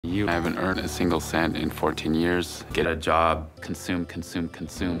You haven't earned a single cent in 14 years. Get a job, consume, consume,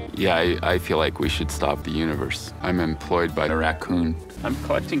 consume. Yeah, I feel like we should stop the universe. I'm employed by a raccoon. I'm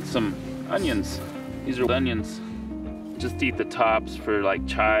collecting some onions. These are onions. Just eat the tops for like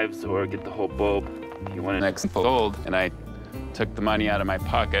chives or get the whole bulb. You want it next fold. And I took the money out of my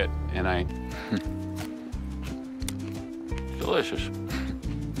pocket and I... Delicious.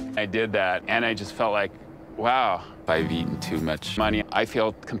 I did that and I just felt like, wow, I've eaten too much money. I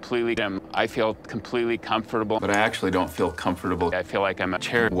feel completely comfortable, but I actually don't feel comfortable. I feel like I'm a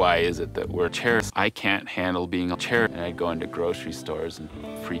chair. Why is it that we're chairs? I can't handle being a chair. And I go into grocery stores and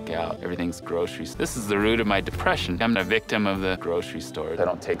freak out. Everything's groceries. This is the root of my depression. I'm a victim of the grocery store. I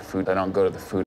don't take food. I don't go to the food